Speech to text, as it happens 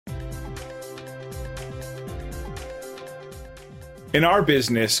In our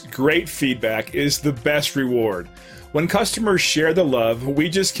business, great feedback is the best reward. When customers share the love, we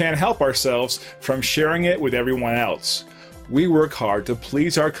just can't help ourselves from sharing it with everyone else. We work hard to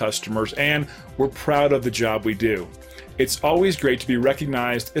please our customers, and we're proud of the job we do. It's always great to be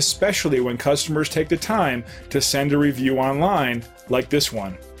recognized, especially when customers take the time to send a review online like this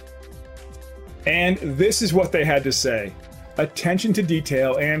one. And this is what they had to say. Attention to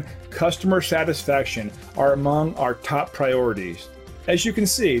detail and customer satisfaction are among our top priorities. As you can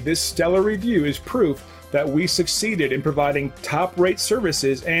see, this stellar review is proof that we succeeded in providing top-rate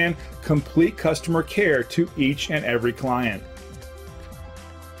services and complete customer care to each and every client.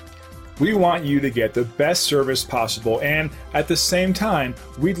 We want you to get the best service possible, and at the same time,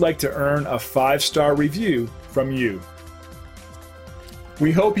 we'd like to earn a 5-star review from you.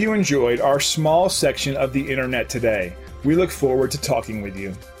 We hope you enjoyed our small section of the internet today. We look forward to talking with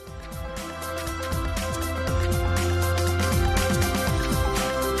you.